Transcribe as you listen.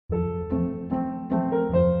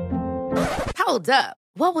Hold up.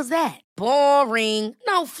 What was that? Boring.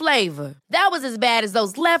 No flavor. That was as bad as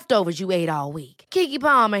those leftovers you ate all week. Keke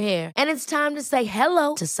Palmer here. And it's time to say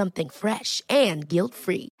hello to something fresh and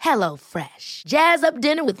guilt-free. Hello Fresh. Jazz up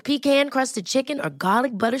dinner with pecan-crusted chicken or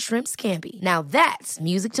garlic butter shrimp scampi. Now that's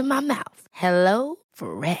music to my mouth. Hello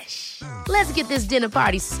Fresh. Let's get this dinner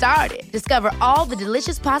party started. Discover all the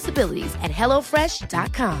delicious possibilities at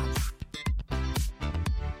hellofresh.com.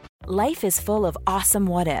 Life is full of awesome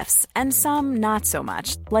what-ifs, and some not so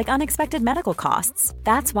much, like unexpected medical costs.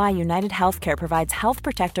 That's why United Healthcare provides Health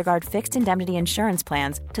Protector Guard fixed indemnity insurance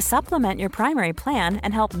plans to supplement your primary plan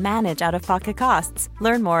and help manage out-of-pocket costs.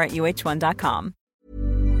 Learn more at uh1.com.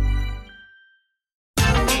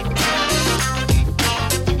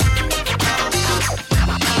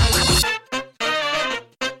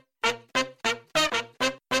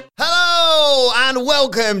 And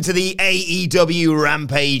welcome to the AEW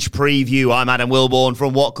Rampage preview. I'm Adam Wilborn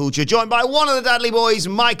from What Culture, joined by one of the Dudley boys,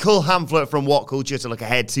 Michael Hamflett from What Culture, to look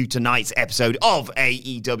ahead to tonight's episode of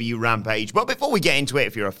AEW Rampage. But before we get into it,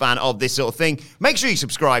 if you're a fan of this sort of thing, make sure you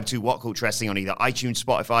subscribe to What Culture Wrestling on either iTunes,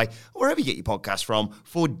 Spotify, or wherever you get your podcasts from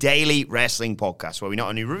for daily wrestling podcasts, where we not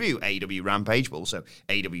only review AEW Rampage, but also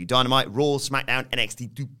AEW Dynamite, Raw, SmackDown,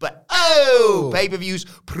 NXT 2.0 pay-per-views,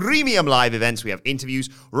 premium live events. We have interviews,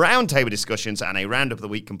 roundtable discussions, and a round of the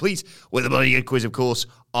week complete with a bloody good quiz, of course,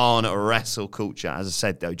 on Wrestle Culture. As I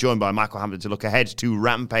said, though, joined by Michael Hamflett to look ahead to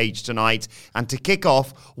Rampage tonight and to kick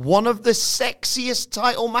off one of the sexiest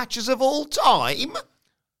title matches of all time.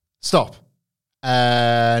 Stop.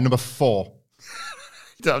 Number 4.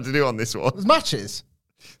 You don't have to do on this one. There's matches.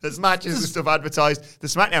 There's matches and stuff advertised. The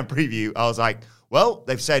SmackDown preview, I was like, well,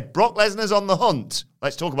 they've said Brock Lesnar's on the hunt.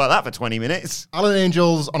 Let's talk about that for 20 minutes. Alan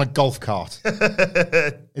Angels on a golf cart.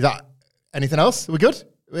 Is that anything else? Are we good?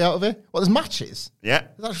 Are we out of here? Well, there's matches. Yeah.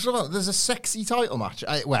 There's a sexy title match.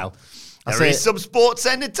 There is some sports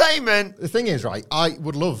entertainment. The thing is, right, I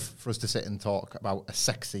would love for us to sit and talk about a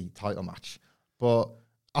sexy title match, but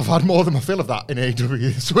I've had more than my fill of that in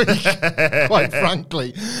AEW this week, quite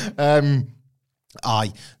frankly.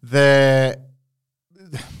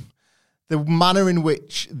 The manner in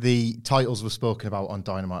which the titles were spoken about on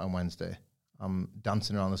Dynamite on Wednesday, I'm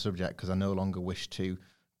dancing around the subject because I no longer wish to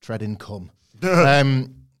tread in cum,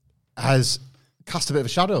 has cast a bit of a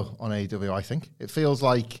shadow on AEW, I think. It feels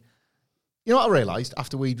like, you know what I realised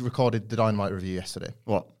after we'd recorded the Dynamite review yesterday?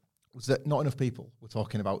 What? Was that not enough people were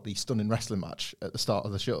talking about the stunning wrestling match at the start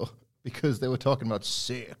of the show because they were talking about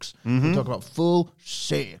sex. They were talking about full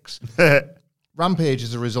sex. Rampage,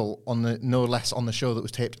 as a result, no less on the show that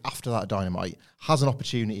was taped after that Dynamite, has an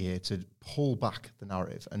opportunity here to pull back the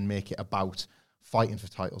narrative and make it about fighting for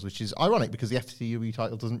titles, which is ironic because the FTW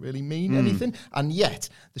title doesn't really mean anything. And yet,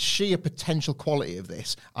 the sheer potential quality of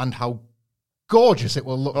this and how gorgeous it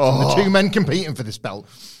will look from the two men competing for this belt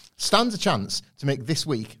stands a chance to make this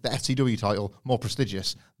week the FTW title more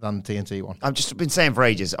prestigious than the TNT one. I've just been saying for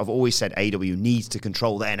ages, I've always said AEW needs to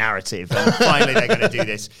control their narrative, and finally they're going to do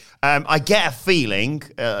this. I get a feeling,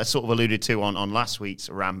 sort of alluded to on last week's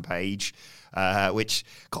Rampage, which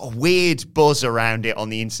got a weird buzz around it on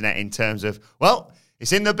the internet in terms of, well,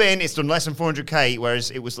 it's in the bin, it's done less than 400k, whereas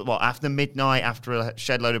it was, after midnight, after a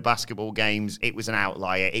shed load of basketball games, it was an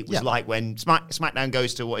outlier. It was like when SmackDown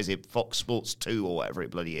goes to, Fox Sports 2 or whatever it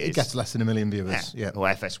bloody is. It gets less than 1 million viewers. Yeah. Or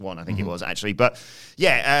FS1, I think it was, actually. But,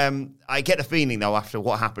 yeah, I get the feeling, though, after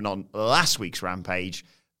what happened on last week's Rampage,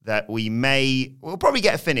 that we'll probably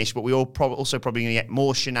get a finish, but we'll also probably going to get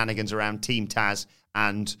more shenanigans around Team Taz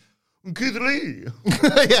and Keith Lee.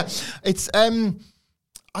 Yeah, it's...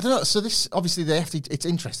 I don't know. So this, obviously, it's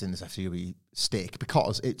interesting, this FTW stake,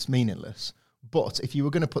 because it's meaningless. But if you were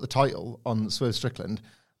going to put the title on Swerve Strickland,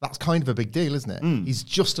 that's kind of a big deal, isn't it? He's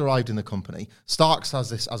just arrived in the company. Starks has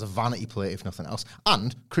this as a vanity play, if nothing else.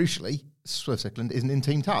 And, crucially, Swerve Strickland isn't in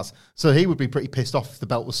Team Taz. So he would be pretty pissed off if the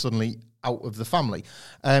belt was suddenly out of the family.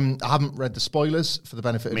 I haven't read the spoilers for the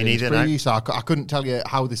benefit of this preview, so I couldn't tell you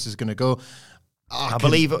how this is going to go. I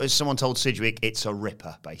believe it was someone told Sidgwick it's a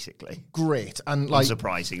ripper, basically. Great. And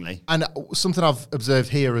unsurprisingly. And something I've observed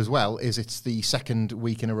here as well is it's the second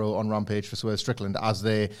week in a row on Rampage for Swerve Strickland as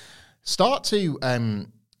they start to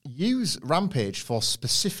use Rampage for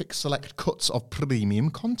specific select cuts of premium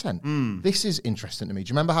content. This is interesting to me. Do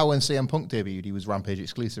you remember how when CM Punk debuted, he was Rampage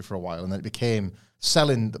exclusive for a while, and then it became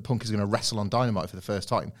selling that Punk is going to wrestle on Dynamite for the first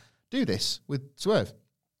time? Do this with Swerve.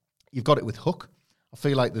 You've got it with Hook. I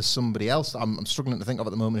feel like there's somebody else that I'm struggling to think of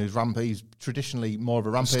at the moment who's traditionally more of a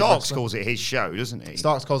Rampage Starks wrestler. calls it his show, doesn't he?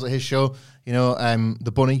 Starks calls it his show. You know, the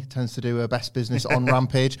Bunny tends to do her best business on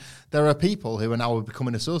Rampage. There are people who are now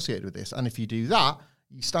becoming associated with this, and if you do that,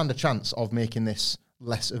 you stand a chance of making this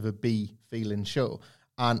less of a B feeling show.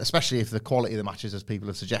 And especially if the quality of the matches, as people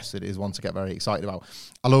have suggested, is one to get very excited about.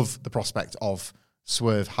 I love the prospect of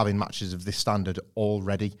Swerve having matches of this standard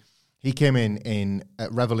already. He came in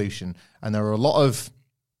at Revolution, and there are a lot of...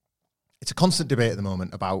 It's a constant debate at the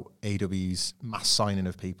moment about AEW's mass signing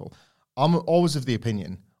of people. I'm always of the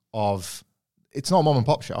opinion of it's not a mom and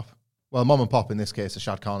pop shop. Well, mom and pop in this case are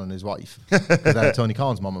Shad Khan and his wife, because they're Tony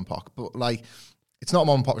Khan's mom and pop. But like, it's not a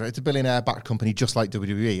mom and pop shop. It's a billionaire-backed company just like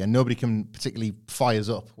WWE, and nobody can particularly fires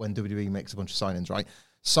up when WWE makes a bunch of signings, right?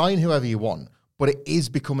 Sign whoever you want, but it is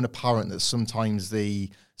becoming apparent that sometimes the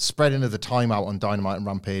spreading of the timeout on Dynamite and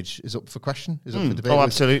Rampage is up for question, is up for debate. Oh,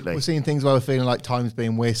 absolutely. We're seeing things where we're feeling like time's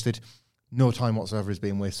being wasted. No time whatsoever is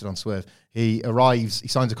being wasted on Swerve. He arrives, he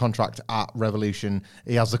signs a contract at Revolution.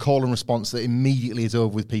 He has the call and response that immediately is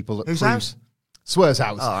over with people. Whose house? Swerve's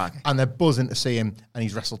house. Oh, okay. And they're buzzing to see him, and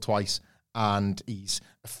he's wrestled twice, and he's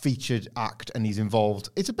a featured act, and he's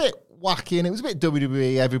involved. It's a bit wacky, and it was a bit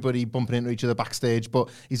WWE, everybody bumping into each other backstage, but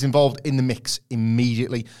he's involved in the mix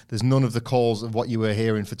immediately. There's none of the calls of what you were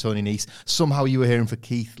hearing for Tony Nese. Somehow you were hearing for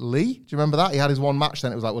Keith Lee. Do you remember that? He had his one match,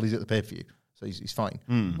 then it was like, well, he's at the pay-per-view. So he's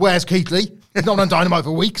fine. Where's Keith Lee? He's not on Dynamite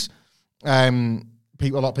for weeks. A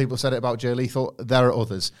lot of people said it about Jay Lethal. There are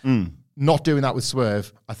others. Not doing that with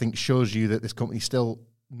Swerve, I think, shows you that this company still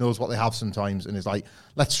knows what they have sometimes and is like,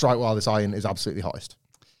 let's strike while this iron is absolutely hottest.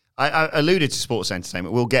 I alluded to sports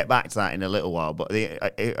entertainment. We'll get back to that in a little while, but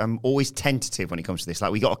I'm always tentative when it comes to this.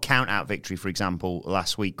 Like, we got a count-out victory, for example,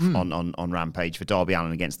 last week on Rampage for Darby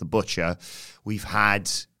Allin against The Butcher. We've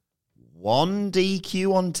had one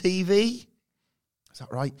DQ on TV. Is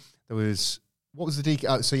that right? There was... What was the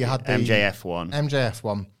DQ? So you had the... MJF one.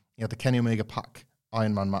 You had the Kenny Omega Pac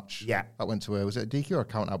Iron Man match. Yeah. That went to... was it a DQ or a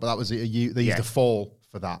count-out? But that was... They used a fall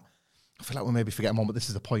for that. I feel like we're maybe forgetting one, but this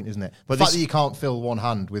is the point, isn't it? But the fact that you can't fill one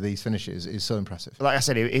hand with these finishes is so impressive. Like I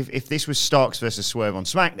said, if this was Starks versus Swerve on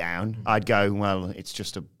SmackDown, I'd go, well, it's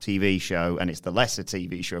just a TV show, and it's the lesser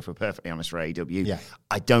TV show, if we're perfectly honest, for AEW. Yeah.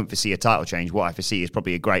 I don't foresee a title change. What I foresee is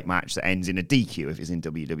probably a great match that ends in a DQ if it's in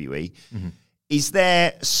WWE. Mm-hmm. Is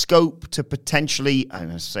there scope to potentially, I'm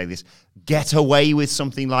going to say this, get away with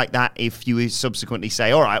something like that if you subsequently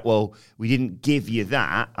say, all right, well, we didn't give you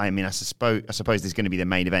that? I mean, I suppose there's going to be the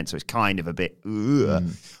main event, so it's kind of a bit,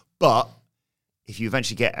 But if you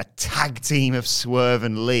eventually get a tag team of Swerve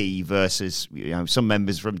and Lee versus some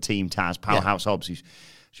members from Team Taz, Powerhouse Hobbs, who's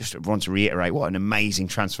just want to reiterate what an amazing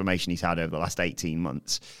transformation he's had over the last 18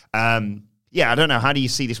 months. I don't know. How do you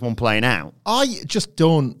see this one playing out? I just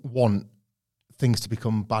don't want things to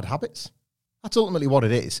become bad habits. That's ultimately what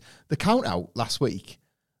it is. The count out last week,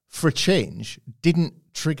 for a change, didn't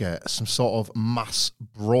trigger some sort of mass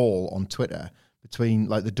brawl on Twitter between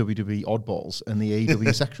like the WWE oddballs and the AEW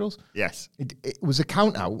sexuals. Yes. It was a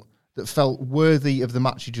count out that felt worthy of the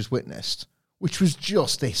match you just witnessed, which was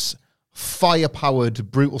just this fire-powered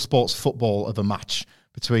brutal sports football of a match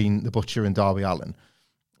between the Butcher and Darby Allin.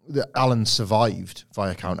 Allin survived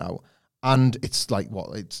via count out. And it's like,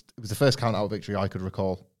 it was the first count-out victory I could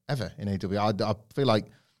recall ever in AEW. I feel like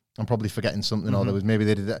I'm probably forgetting something, or there was maybe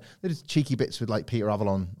they did cheeky bits with like Peter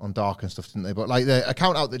Avalon on Dark and stuff, didn't they? But like a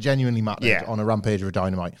count-out that genuinely mattered on a Rampage or a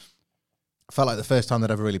Dynamite. I felt like the first time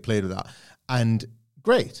they'd ever really played with that. And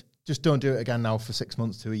great. Just don't do it again now for 6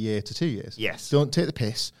 months to a year to 2 years. Yes. Don't take the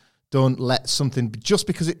piss. Don't let something, just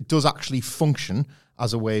because it does actually function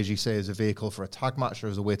as a way, as you say, as a vehicle for a tag match or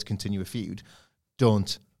as a way to continue a feud,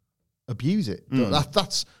 don't abuse it.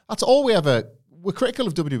 That's all we ever... We're critical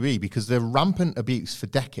of WWE because their rampant abuse for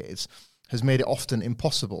decades has made it often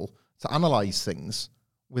impossible to analyse things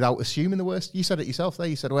without assuming the worst. You said it yourself there.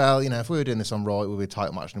 You said, well, if we were doing this on Raw, it would be a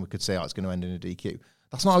title match and we could say, it's going to end in a DQ.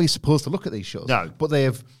 That's not how you're supposed to look at these shows. No. But they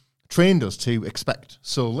have trained us to expect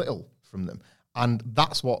so little from them. And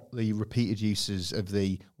that's what the repeated uses of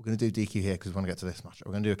we're going to do DQ here because we want to get to this match. Or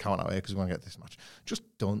we're going to do a count out here because we want to get to this match. Just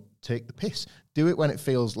don't take the piss. Do it when it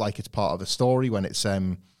feels like it's part of a story, when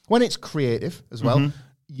it's creative as well.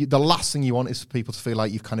 Mm-hmm. The last thing you want is for people to feel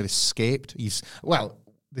like you've kind of escaped.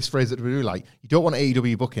 This phrase that we really like, you don't want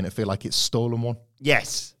AEW booking to feel like it's stolen one.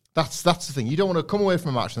 Yes. That's the thing. You don't want to come away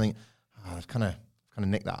from a match and think, I've kind of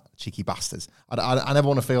nicked that, cheeky bastards. I never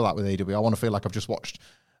want to feel that with AEW. I want to feel like I've just watched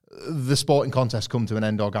the sporting contest come to an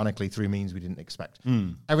end organically through means we didn't expect.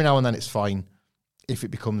 Every now and then it's fine. If it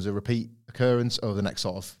becomes a repeat occurrence over the next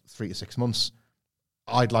sort of 3 to 6 months,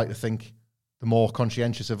 I'd like to think the more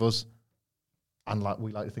conscientious of us, and like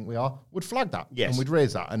we like to think we are, would flag that. Yes. And we'd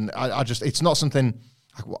raise that. And I just, it's not something,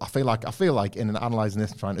 I feel like in analysing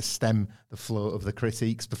this and trying to stem the flow of the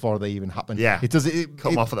critiques before they even happen. Yeah. It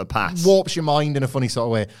come off at the pass. Warps your mind in a funny sort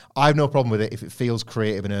of way. I have no problem with it if it feels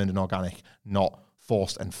creative and earned and organic, not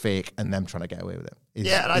forced and fake, and them trying to get away with it.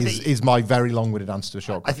 Is my very long-winded answer to a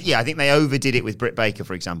short question. I think they overdid it with Britt Baker,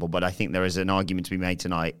 for example, but I think there is an argument to be made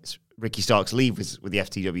tonight. Ricky Starks leave with the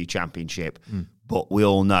FTW Championship, but we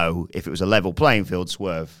all know if it was a level playing field,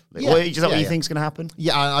 Swerve. Is that what you think is going to happen?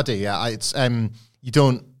 Yeah, I do. Yeah, it's you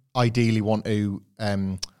don't ideally want to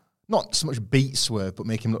not so much beat Swerve, but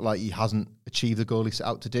make him look like he hasn't achieved the goal he set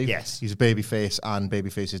out to do. Yes. He's a babyface, and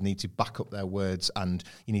babyfaces need to back up their words, and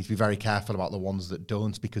you need to be very careful about the ones that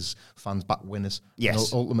don't, because fans back winners.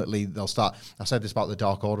 Yes. And ultimately, they'll start. I said this about the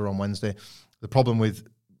Dark Order on Wednesday. The problem with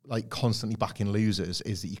like constantly backing losers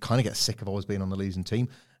is that you kind of get sick of always being on the losing team.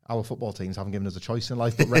 Our football teams haven't given us a choice in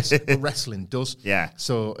life, but wrestling does. Yeah.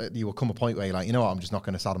 So you will come a point where you're like, you know what, I'm just not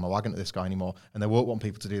going to saddle my wagon to this guy anymore. And they won't want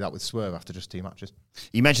people to do that with Swerve after just 2 matches.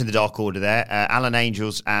 You mentioned the Dark Order there. Alan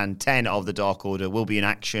Angels and 10 of the Dark Order will be in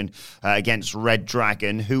action against Red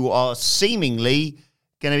Dragon, who are seemingly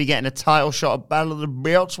going to be getting a title shot at Battle of the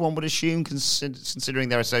Belts, one would assume, considering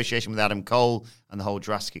their association with Adam Cole and the whole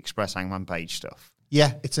Jurassic Express Hangman Page stuff.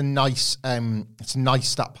 Yeah, it's a nice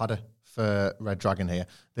stat padder for Red Dragon here.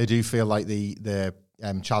 They do feel like the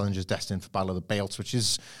challenge is destined for Battle of the Belts, which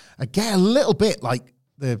is, again, a little bit like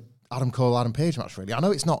the Adam Cole-Adam Page match, really. I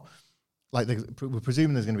know it's not, like, we're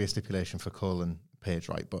presuming there's going to be a stipulation for Cole and Page,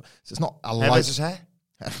 right? But it's not a Hair versus hair?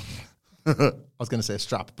 I was going to say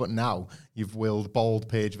strap, but now you've willed bald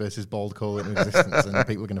Page versus bald Cole into existence, and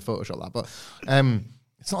people are going to Photoshop that. But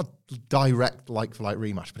it's not a direct like-for-like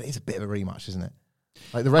rematch, but it is a bit of a rematch, isn't it?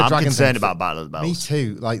 Like the Red Dragon. I'm concerned about Battle of the Belts. Me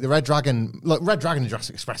too. Like the Red Dragon. Look, Red Dragon and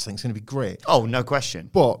Jurassic Express thing is going to be great. Oh, no question.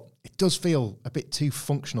 But it does feel a bit too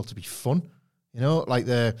functional to be fun. You know, like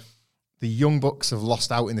the Young Bucks have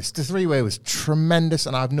lost out in this. The three-way was tremendous,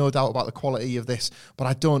 and I have no doubt about the quality of this. But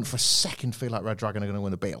I don't for a second feel like Red Dragon are going to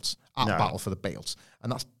win the belts at Battle for the Belts,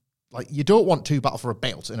 and that's. Like, you don't want 2 Battle for a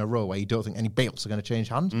Belt in a row where you don't think any belts are going to change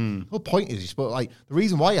hands. The whole point is, the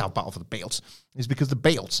reason why you have Battle for the Belts is because the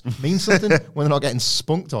belts mean something when they're not getting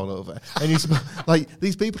spunked all over. And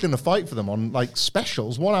these people in the fight for them on, like,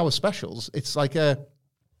 specials, 1 hour specials. It's like it's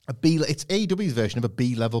AEW's version of a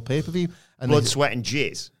B-level pay-per-view. And Blood, sweat, and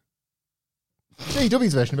jizz.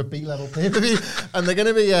 AEW's version of a B-level pay-per-view. And they're going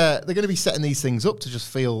to be setting these things up to just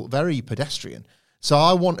feel very pedestrian. So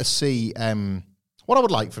I want to see... what I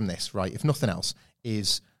would like from this, right, if nothing else,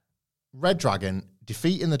 is Red Dragon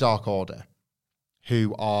defeating the Dark Order,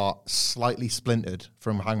 who are slightly splintered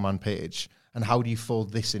from Hangman Page. And how do you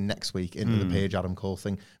fold this in next week into the Page Adam Cole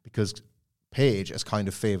thing? Because Page has kind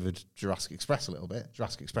of favoured Jurassic Express a little bit.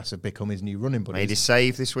 Jurassic Express have become his new running buddies. Made his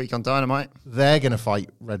save this week on Dynamite. They're going to fight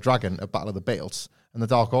Red Dragon at Battle of the Belts, and the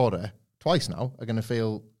Dark Order, twice now, are going to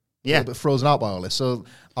feel... a little bit frozen out by all this. So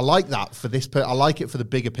I like that for this. I like it for the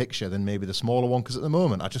bigger picture than maybe the smaller one, because at the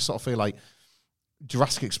moment I just sort of feel like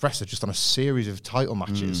Jurassic Express are just on a series of title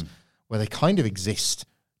matches where they kind of exist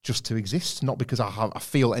just to exist, not because I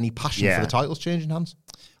feel any passion for the titles changing hands.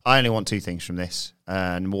 I only want 2 things from this.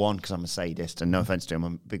 Number one, because I'm a sadist, and no offense to him,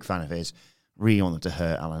 I'm a big fan of his. Really want them to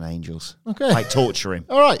hurt Alan Angels. Okay. Like, torture him.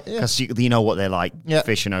 All right. Because you know what they're like,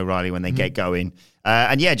 Fish and O'Reilly, when they get going.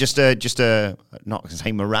 Just a not to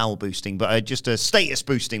say morale boosting, but just a status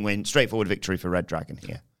boosting win, straightforward victory for Red Dragon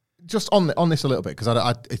here. Just on this a little bit, because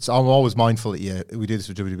I'm always mindful that we do this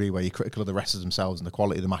with WWE, where you're critical of the wrestlers themselves and the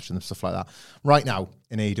quality of the match and stuff like that. Right now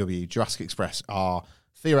in AEW, Jurassic Express are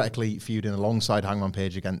theoretically feuding alongside Hangman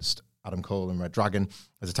Page against Adam Cole and Red Dragon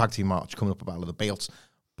as a tag team match coming up at Battle of the Belts.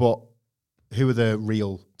 But who are the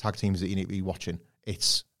real tag teams that you need to be watching?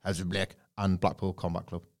 It's Ezra Blake and Blackpool Combat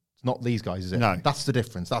Club. It's not these guys, is it? No. That's the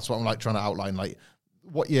difference. That's what I'm like trying to outline. Like,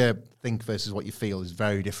 what you think versus what you feel is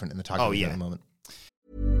very different in the tag team at the moment.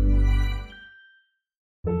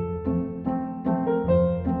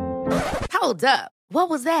 Hold up. What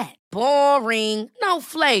was that? Boring. No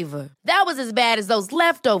flavor. That was as bad as those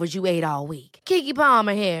leftovers you ate all week. Keke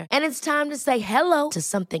Palmer here, and it's time to say hello to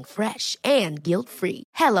something fresh and guilt-free.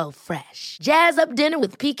 HelloFresh. Jazz up dinner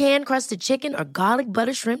with pecan-crusted chicken or garlic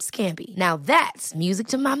butter shrimp scampi. Now that's music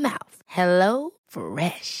to my mouth.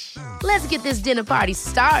 HelloFresh. Let's get this dinner party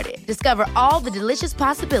started. Discover all the delicious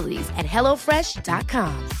possibilities at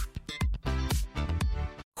HelloFresh.com.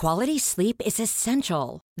 Quality sleep is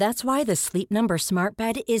essential. That's why the Sleep Number Smart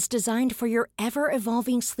Bed is designed for your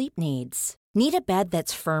ever-evolving sleep needs. Need a bed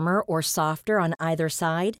that's firmer or softer on either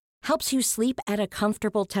side? Helps you sleep at a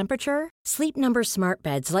comfortable temperature? Sleep Number Smart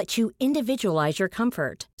Beds let you individualize your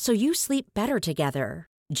comfort so you sleep better together.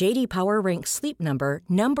 JD Power ranks Sleep Number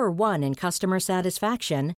number 1 in customer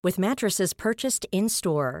satisfaction with mattresses purchased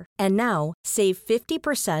in-store. And now, save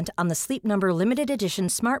 50% on the Sleep Number Limited Edition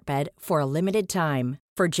Smart Bed for a limited time.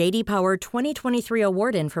 For JD Power 2023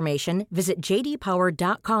 award information, visit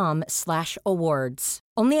jdpower.com/awards.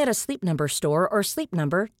 Only at a Sleep Number store or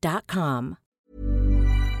sleepnumber.com.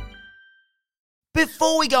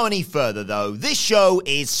 Before we go any further, though, this show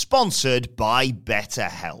is sponsored by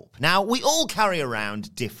BetterHelp. Now, we all carry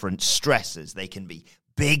around different stressors. They can be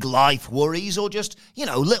big life worries or just,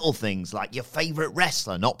 little things like your favourite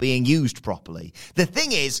wrestler not being used properly. The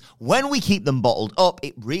thing is, when we keep them bottled up,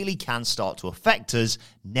 it really can start to affect us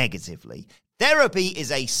negatively. Therapy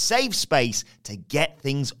is a safe space to get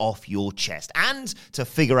things off your chest and to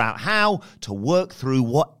figure out how to work through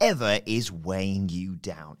whatever is weighing you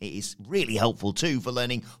down. It is really helpful too for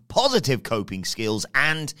learning positive coping skills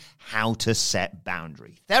and how to set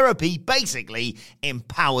boundaries. Therapy basically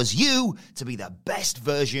empowers you to be the best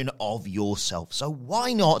version of yourself. So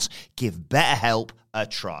why not give BetterHelp a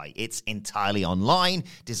try? It's entirely online,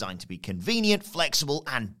 designed to be convenient, flexible,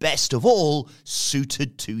 and best of all,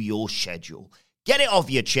 suited to your schedule. Get it off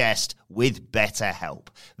your chest with BetterHelp.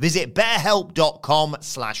 Visit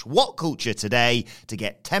betterhelp.com/whatculture today to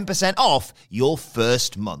get 10% off your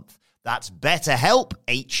first month. That's BetterHelp,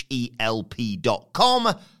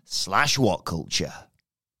 HELP.com/whatculture.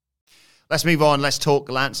 Let's move on. Let's talk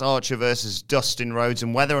Lance Archer versus Dustin Rhodes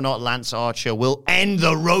and whether or not Lance Archer will end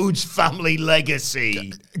the Rhodes family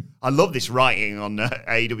legacy. I love this writing on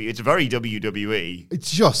AEW. It's very WWE.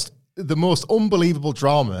 It's just the most unbelievable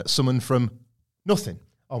drama summoned from nothing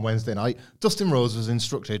on Wednesday night. Dustin Rhodes was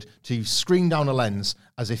instructed to screen down a lens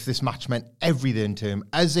as if this match meant everything to him,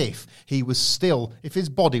 as if if his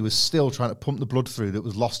body was still trying to pump the blood through that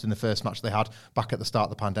was lost in the first match they had back at the start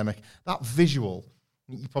of the pandemic. That visual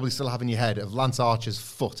you probably still have in your head of Lance Archer's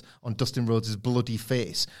foot on Dustin Rhodes' bloody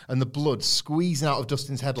face and the blood squeezing out of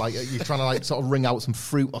Dustin's head like you're trying to sort of wring out some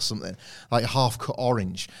fruit or something, like a half-cut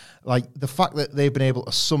orange. Like the fact that they've been able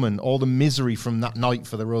to summon all the misery from that night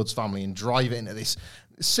for the Rhodes family and drive it into this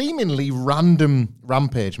seemingly random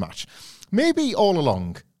Rampage match. Maybe all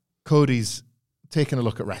along, Cody's taken a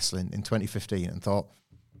look at wrestling in 2015 and thought,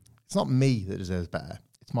 it's not me that deserves better,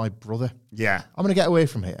 it's my brother. Yeah. I'm going to get away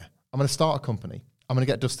from here. I'm going to start a company. I'm going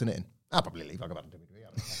to get Dustin in. I'll probably leave. I'll go back to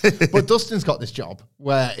WWE. But Dustin's got this job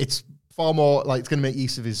where it's far more like it's going to make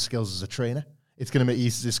use of his skills as a trainer. It's going to make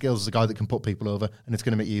use of his skills as a guy that can put people over, and it's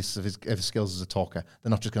going to make use of his skills as a talker. They're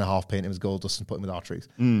not just going to half paint him as Goldust and put him with R-Truth.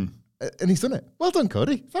 And he's done it. Well done,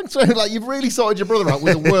 Cody. Thanks for you've really sorted your brother out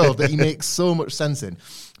with a world that he makes so much sense in.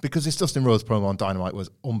 Because this Dustin Rhodes promo on Dynamite was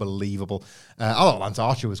unbelievable. I thought Lance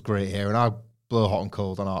Archer was great here, and I blow hot and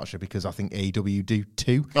cold on Archer because I think AEW do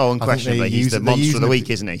too. Oh, unquestionably. He's the monster of the week,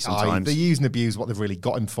 isn't he, sometimes? They use and abuse what they've really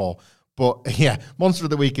got him for. But, yeah, Monster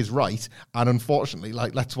of the Week is right. And unfortunately,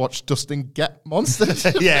 let's watch Dustin get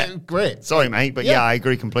monstered. Yeah. Great. Sorry, mate. But, yeah, I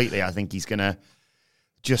agree completely. I think he's going to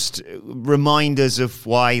just remind us of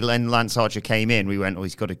why when Lance Archer came in, we went,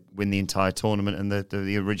 he's got to win the entire tournament and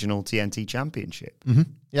the original TNT championship. Mm-hmm.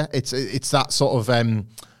 Yeah, it's that sort of...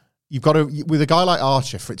 you've got to, with a guy like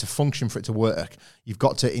Archer, for it to function, for it to work, you've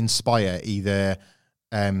got to inspire either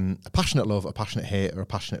a passionate love, a passionate hate, or a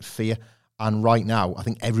passionate fear. And right now, I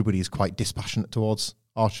think everybody is quite dispassionate towards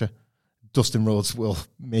Archer. Dustin Rhodes will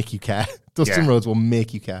make you care. Rhodes will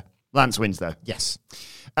make you care. Lance wins, though. Yes.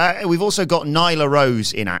 We've also got Nyla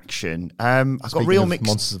Rose in action. I've got real mixed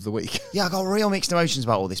Monsters of the Week. Yeah, I got real mixed emotions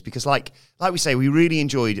about all this because, like we say, we really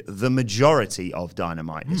enjoyed the majority of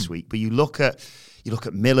Dynamite this week. But you look at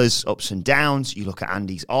Miller's ups and downs, you look at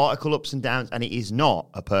Andy's article ups and downs, and it is not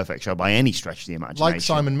a perfect show by any stretch of the imagination. Like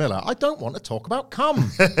Simon Miller, I don't want to talk about cum.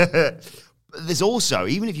 There's also,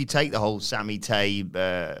 even if you take the whole Sammy Tay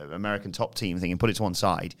American Top Team thing and put it to one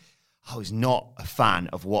side, I was not a fan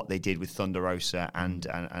of what they did with Thunder Rosa and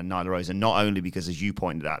Nyla Rose. And not only because, as you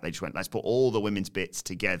pointed out, they just went, let's put all the women's bits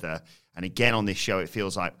together. And again, on this show, it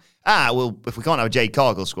feels like, well, if we can't have a Jade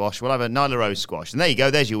Cargill squash, we'll have a Nyla Rose squash. And there you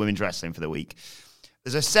go. There's your women's wrestling for the week.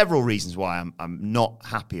 There's several reasons why I'm not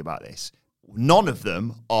happy about this. None of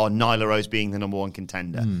them are Nyla Rose being the number one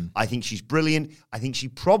contender. I think she's brilliant. I think she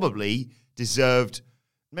probably deserved,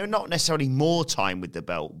 maybe not necessarily more time with the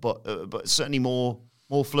belt, but certainly more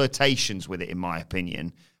flirtations with it, in my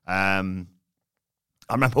opinion. I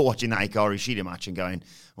remember watching that Hikaru Shida match and going,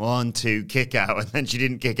 1, 2, kick out, and then she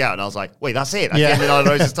didn't kick out, and I was like, wait, that's it? That's the end of Nyla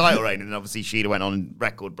Rose's title reign, and then obviously Shida went on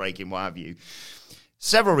record-breaking, what have you.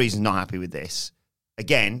 Several reasons not happy with this.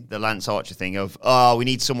 Again, the Lance Archer thing of, we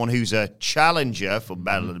need someone who's a challenger for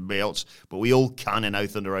Battle of the Belts, but we all kind of know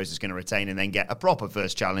Thunder Rosa is going to retain and then get a proper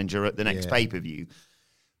first challenger at the next pay-per-view.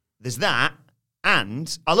 there's that.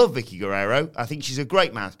 And I love Vicky Guerrero. I think she's a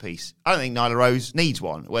great mouthpiece. I don't think Nyla Rose needs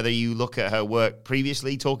one, whether you look at her work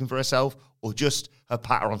previously talking for herself or just her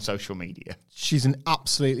patter on social media. She's an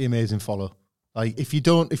absolutely amazing follow. Like, if you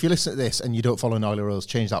listen to this and you don't follow Nyla Rose,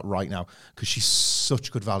 change that right now, because she's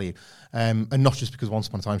such good value. And not just because once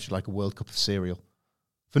upon a time she's like a World Cup of cereal.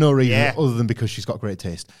 For no reason other than because she's got great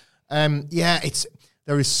taste.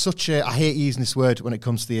 There is such a, I hate using this word when it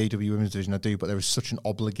comes to the AEW Women's Division, I do, but there is such an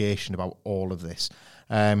obligation about all of this.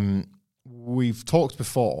 We've talked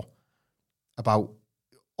before about,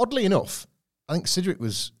 oddly enough, I think Cedric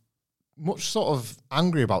was much sort of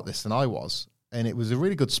angry about this than I was, and it was a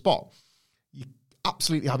really good spot. You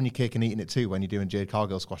absolutely having your cake and eating it too when you're doing Jade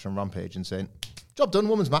Cargill squash on Rampage and saying, job done,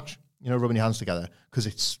 women's match, rubbing your hands together, because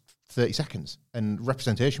it's 30 seconds. And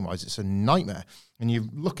representation-wise, it's a nightmare. And you're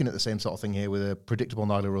looking at the same sort of thing here with a predictable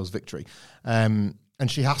Nyla Rose victory. And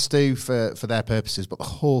she has to for their purposes, but the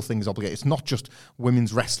whole thing is obligated. It's not just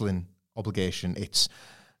women's wrestling obligation. It's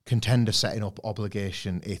contender setting up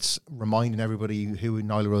obligation. It's reminding everybody who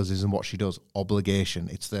Nyla Rose is and what she does obligation.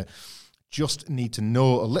 It's the just need to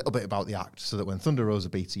know a little bit about the act so that when Thunder Rosa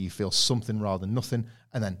beats you, you feel something rather than nothing.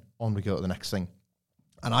 And then on we go to the next thing.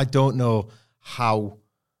 And I don't know how...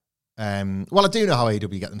 I do know how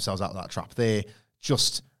AEW get themselves out of that trap. They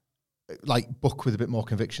just book with a bit more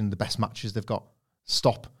conviction the best matches they've got.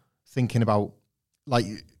 Stop thinking about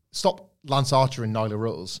stop Lance Archer and Nyla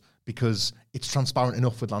Rose because it's transparent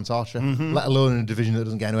enough with Lance Archer, let alone in a division that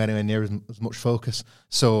doesn't get anywhere near as much focus.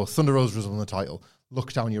 So Thunder Rosa was on the title.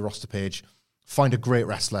 Look down your roster page, find a great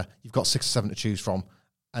wrestler. You've got 6 or 7 to choose from,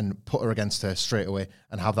 and put her against her straight away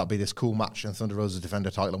and have that be this cool match, and Thunder Rosa defend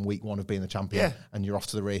her title on week 1 of being the champion, and you're off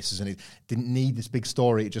to the races. And it didn't need this big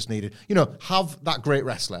story. It just needed, have that great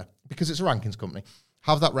wrestler, because it's a rankings company,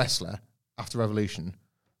 have that wrestler after Revolution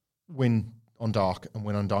win on Dark and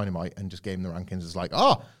win on Dynamite and just game the rankings. It's like,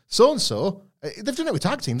 so-and-so, they've done it with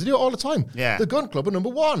tag teams. They do it all the time. Yeah. The Gun Club are number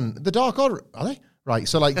 1. The Dark Order, are they? Right.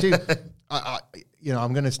 So dude,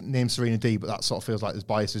 I'm going to name Serena Deeb, but that sort of feels like there's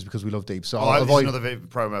biases because we love Deeb. So I'll avoid another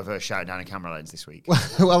promo of her shouting down a camera lens this week. Well,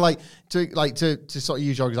 to sort of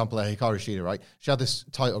use your example of Hikaru Shida, right? She had this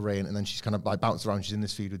title reign and then she's kind of bounced around. She's in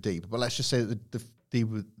this feud with Deeb. But let's just say that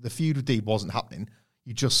the feud with Deeb wasn't happening.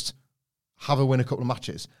 You just have her win a couple of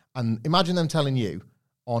matches. And imagine them telling you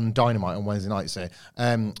on Dynamite on Wednesday night, say,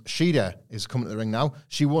 Shida is coming to the ring now.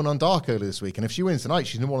 She won on Dark earlier this week. And if she wins tonight,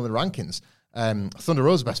 she's number 1 in the rankings. Thunder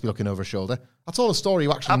Rosa best be looking over her shoulder. That's all the story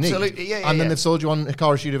you actually need. Absolutely, yeah. And then they've sold you on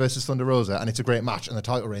Hikaru Shida versus Thunder Rosa, and it's a great match, and the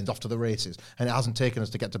title reign's off to the races, and it hasn't taken us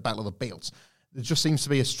to get to Battle of the Belts. There just seems to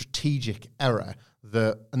be a strategic error.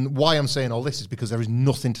 And why I'm saying all this is because there is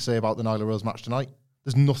nothing to say about the Nyla Rose match tonight.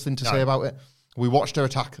 There's nothing to say about it. We watched her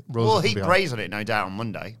attack Rosa. Well, he prays on it, no doubt, on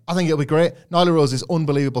Monday. I think it'll be great. Nyla Rose is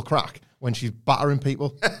unbelievable crack when she's battering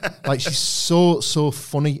people. She's so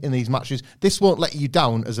funny in these matches. This won't let you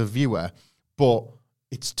down as a viewer, but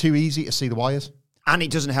it's too easy to see the wires. And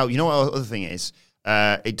it doesn't help. You know what the other thing is?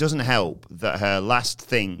 It doesn't help that her last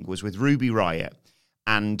thing was with Ruby Riott.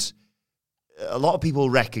 And a lot of people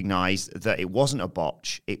recognised that it wasn't a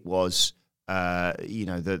botch. It was,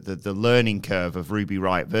 the learning curve of Ruby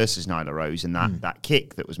Riott versus Nyla Rose and that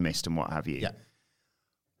kick that was missed and what have you. Yeah.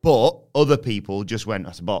 But other people just went,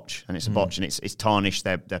 that's a botch. And it's a botch. And it's tarnished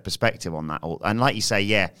their perspective on that. And like you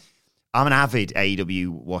say, I'm an avid AEW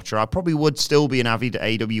watcher. I probably would still be an avid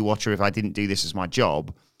AEW watcher if I didn't do this as my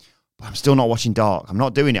job. But I'm still not watching Dark. I'm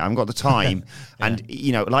not doing it. I haven't got the time. And,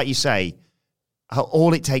 like you say,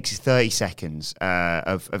 all it takes is 30 seconds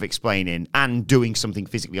of explaining and doing something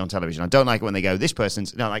physically on television. I don't like it when they go, this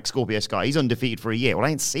person's, like Scorpio Sky, he's undefeated for a year. Well, I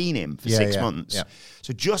ain't seen him for 6 months. Yeah.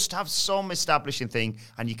 So just have some establishing thing,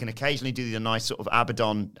 and you can occasionally do the nice sort of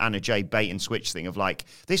Abaddon, Anna Jay bait and switch thing of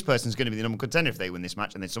this person's going to be the number one contender if they win this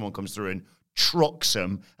match, and then someone comes through and trucks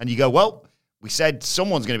them, and you go, well, we said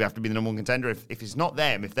someone's going to have to be the number one contender. If it's not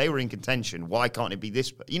them, if they were in contention, why can't it be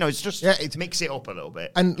this? It's just mix it up a little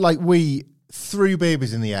bit. And we threw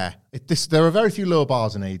babies in the air. There are very few low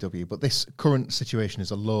bars in AEW, but this current situation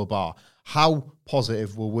is a low bar. How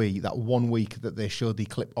positive were we that 1 week that they showed the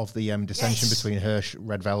clip of the dissension between Hirsch,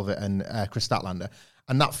 Red Velvet, and Chris Statlander?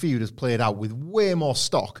 And that feud has played out with way more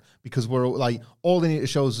stock because we're all they need to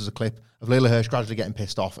show us is a clip of Layla Hirsch gradually getting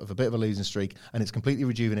pissed off of a bit of a losing streak, and it's completely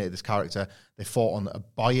rejuvenated this character. They fought on a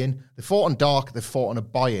buy-in. They fought on Dark. They fought on a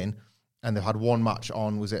buy-in, and they've had one match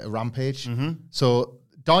on, was it a Rampage? Mm-hmm. So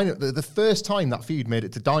the first time that feud made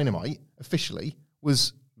it to Dynamite officially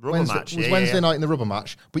was Wednesday night in the rubber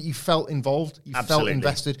match, but you felt involved, you felt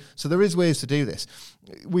invested. So there is ways to do this.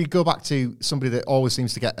 We go back to somebody that always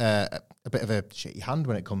seems to get a bit of a shitty hand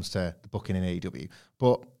when it comes to the booking in AEW,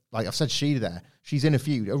 but like I've said Sheeta there, she's in a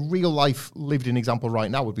feud. A real life lived in example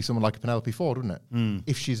right now would be someone like a Penelope Ford, wouldn't it?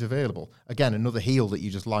 If she's available. Again, another heel that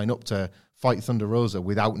you just line up to fight Thunder Rosa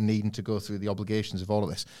without needing to go through the obligations of all of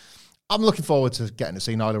this. I'm looking forward to getting to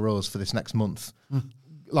see Nyla Rose for this next month.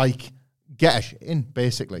 Like, get her shit in,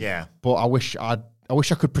 basically. Yeah. But I wish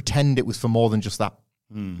I could pretend it was for more than just that.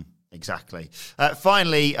 Exactly.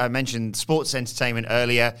 Finally, I mentioned sports entertainment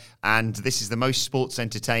earlier, and this is the most sports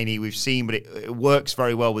entertaining we've seen, but it works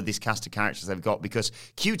very well with this cast of characters they've got, because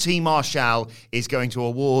QT Marshall is going to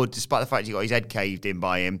award, despite the fact he got his head caved in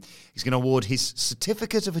by him, he's going to award his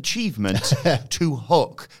certificate of achievement to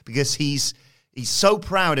Hook, because he's so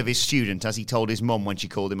proud of his student, as he told his mum when she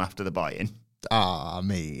called him after the buy-in.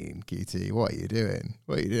 QT, what are you doing?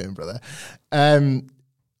 What are you doing, brother?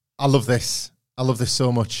 I love this. I love this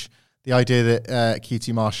so much. The idea that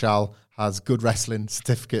QT Marshall has good wrestling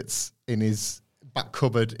certificates in his back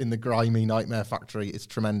cupboard in the grimy Nightmare Factory is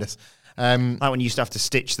tremendous. Like when you used to have to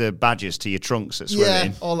stitch the badges to your trunks at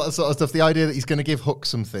swimming. Yeah, all that sort of stuff. The idea that he's going to give Hook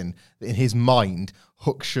something that in his mind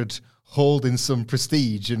Hook should hold in some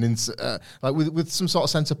prestige and in like with some sort of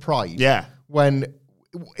sense of pride. Yeah. When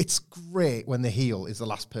it's great when the heel is the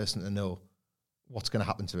last person to know what's going to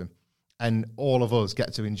happen to him, and all of us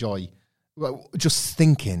get to enjoy just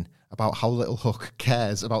thinking about how little Hook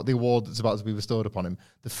cares about the award that's about to be bestowed upon him,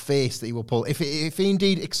 the face that he will pull, if he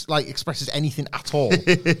indeed expresses anything at all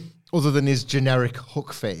other than his generic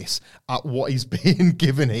Hook face at what he's being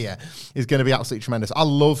given here, is going to be absolutely tremendous. I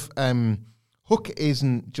love Hook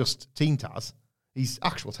isn't just Teen Taz, he's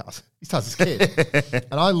actual Taz. He's Taz's kid.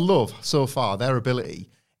 And I love so far their ability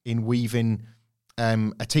in weaving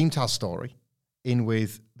a Team Taz story in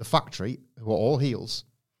with the Factory, who are all heels,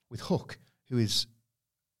 with Hook, who is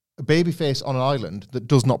a babyface on an island that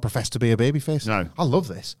does not profess to be a babyface. No. I love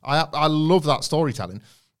this. I love that storytelling.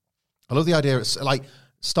 I love the idea. It's like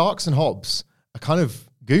Starks and Hobbs are kind of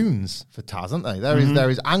goons for Taz, aren't they? There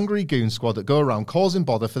is angry goon squad that go around causing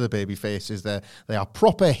bother for the babyfaces. They are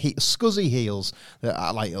proper scuzzy heels that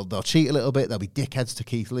are like, they'll cheat a little bit. They'll be dickheads to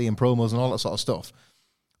Keith Lee and promos and all that sort of stuff.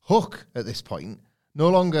 Hook, at this point, no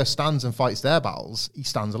longer stands and fights their battles. He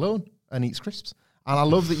stands alone and eats crisps. And I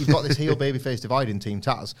love that you've got this heel babyface divide in Team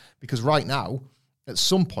Taz, because right now, at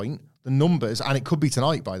some point, the numbers, and it could be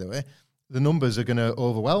tonight, by the way, the numbers are going to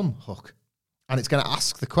overwhelm Hook. And it's going to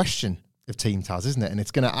ask the question of Team Taz, isn't it? And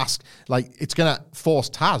it's going to ask, like, it's going to force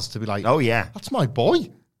Taz to be like, oh, yeah. That's my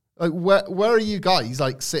boy. Like, where are you guys?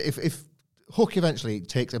 Like, if Hook eventually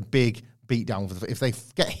takes a big beat down, if they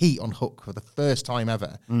get heat on Hook for the first time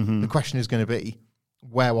ever, the question is going to be,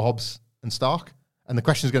 where were Hobbs and Stark? And the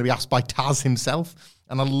question is going to be asked by Taz himself.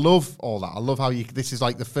 And I love all that. I love how this is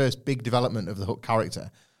like the first big development of the Hook character.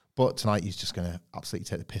 But tonight he's just going to absolutely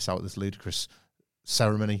take the piss out of this ludicrous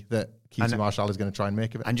ceremony that QT Marshall is going to try and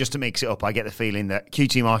make of it. And just to mix it up, I get the feeling that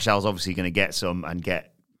QT Marshall's obviously going to get some and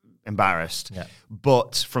get embarrassed. Yeah.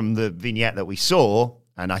 But from the vignette that we saw,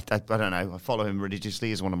 and I don't know, I follow him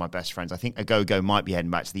religiously as one of my best friends. I think Agogo might be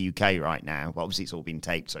heading back to the UK right now. Well, obviously, it's all been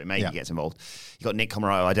taped, so maybe he gets involved. You've got Nick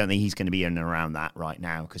Comoroto. I don't think he's going to be in and around that right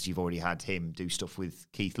now, because you've already had him do stuff with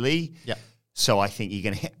Keith Lee. Yeah. So I think you're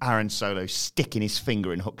going to hit Aaron Solo sticking his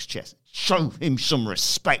finger in Hook's chest. Show him some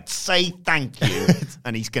respect. Say thank you.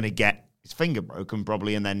 And he's going to get his finger broken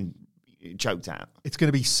probably and then choked out. It's going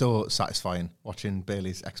to be so satisfying watching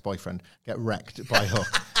Bailey's ex-boyfriend get wrecked by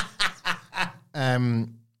Hook.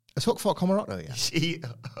 Has Hook fought Comoroto yet?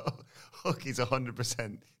 Hook is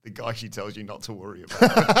 100% the guy she tells you not to worry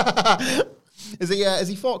about. Has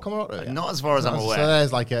he fought Comoroto yet? Not as far as I'm aware. So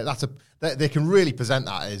there's like they can really present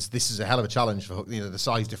that as this is a hell of a challenge for Hook, the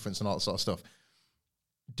size difference and all that sort of stuff.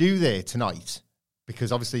 Do they tonight?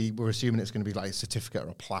 Because obviously we're assuming it's going to be like a certificate or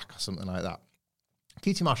a plaque or something like that.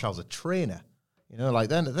 QT Marshall's a trainer, like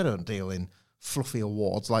they don't deal in fluffy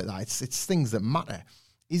awards like that. It's things that matter.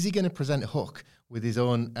 Is he going to present Hook with his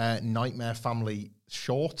own Nightmare Family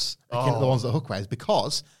shorts, akin to the ones that Hook wears?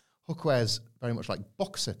 Because Hook wears very much like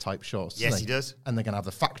boxer type shorts. Yes, he does. And they're going to have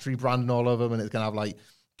the Factory branding all over them, and it's going to have like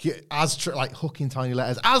Hook in tiny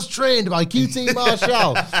letters, as trained by QT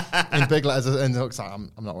Marshall in big letters. And Hook's like, I'm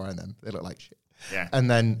not wearing them. They look like shit. Yeah. And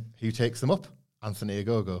then who takes them up? Anthony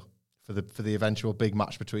Ogogo for the eventual big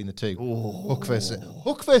match between the two. Hook versus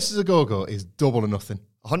Ogogo is double or nothing.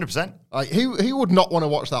 100%. Like who would not want to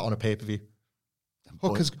watch that on a pay-per-view?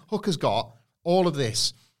 Hook has got all of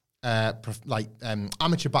this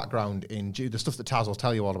amateur background in the stuff that Taz will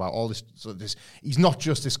tell you all about. All this, he's not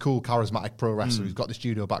just this cool charismatic pro wrestler. He's got this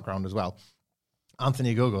judo background as well.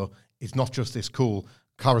 Anthony Ogogo is not just this cool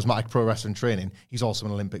charismatic pro wrestling training. He's also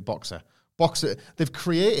an Olympic boxer. They've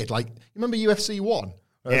created, like, you remember UFC 1,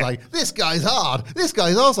 It's like, this guy's hard. This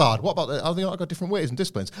guy's also hard. What about have they not got different weights and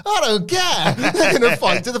disciplines? I don't care. They're going to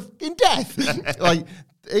fight to the in death. Like,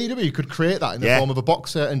 AEW could create that in the form of a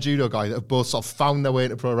boxer and judo guy that have both sort of found their way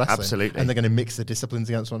into pro wrestling. Absolutely. And they're going to mix the disciplines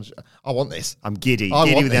against one. I want this. I'm giddy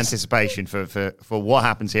with the anticipation for what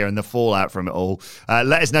happens here and the fallout from it all.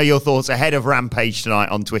 Let us know your thoughts ahead of Rampage tonight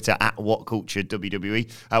on Twitter at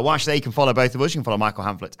WhatCultureWWE. While you can follow both of us, you can follow Michael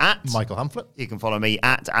Hamflett at Michael Hamflett. You can follow me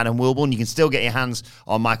at Adam Wilborn. You can still get your hands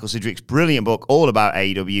on Michael Sidgwick's brilliant book all about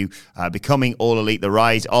AEW, Becoming All Elite, The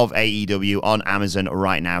Rise of AEW on Amazon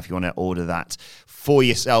right now if you want to order that for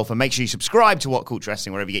yourself. And make sure you subscribe to What Culture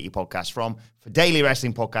Wrestling wherever you get your podcasts from. For daily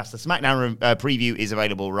wrestling podcasts, the SmackDown preview is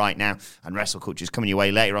available right now, and Wrestle Culture is coming your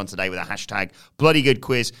way later on today with a hashtag Bloody Good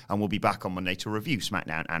Quiz, and we'll be back on Monday to review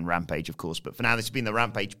SmackDown and Rampage, of course. But for now, this has been the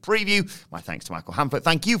Rampage preview. My thanks to Michael Hamflett.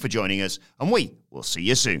 Thank you for joining us, and we will see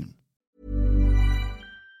you soon.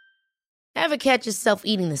 Ever catch yourself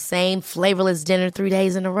eating the same flavorless dinner 3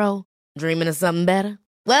 days in a row? Dreaming of something better?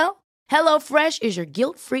 Well, HelloFresh is your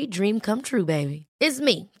guilt-free dream come true, baby. It's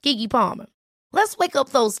me, Keke Palmer. Let's wake up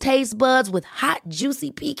those taste buds with hot,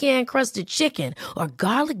 juicy pecan-crusted chicken or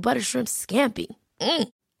garlic butter shrimp scampi.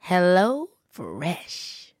 Hello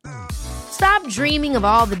Fresh. Stop dreaming of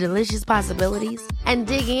all the delicious possibilities and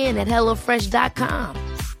dig in at HelloFresh.com.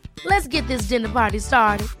 Let's get this dinner party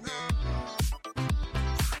started.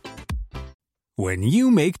 When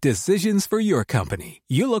you make decisions for your company,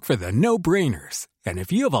 you look for the no-brainers. And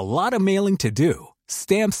if you have a lot of mailing to do,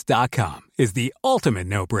 Stamps.com is the ultimate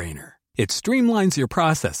no-brainer. It streamlines your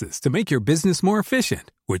processes to make your business more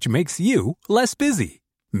efficient, which makes you less busy.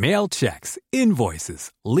 Mail checks,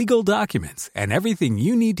 invoices, legal documents, and everything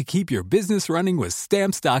you need to keep your business running with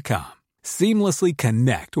Stamps.com. Seamlessly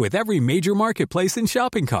connect with every major marketplace and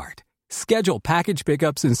shopping cart. Schedule package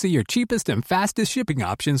pickups and see your cheapest and fastest shipping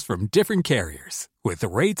options from different carriers, with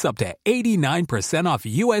rates up to 89% off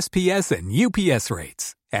USPS and UPS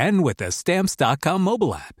rates. And with the Stamps.com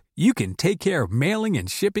mobile app, you can take care of mailing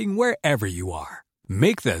and shipping wherever you are.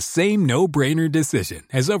 Make the same no-brainer decision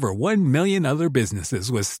as over 1 million other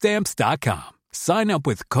businesses with Stamps.com. Sign up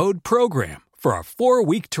with code PROGRAM for a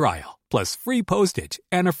 4-week trial, plus free postage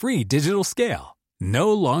and a free digital scale.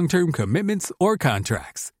 No long-term commitments or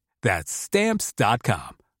contracts. That's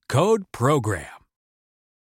Stamps.com. Code PROGRAM.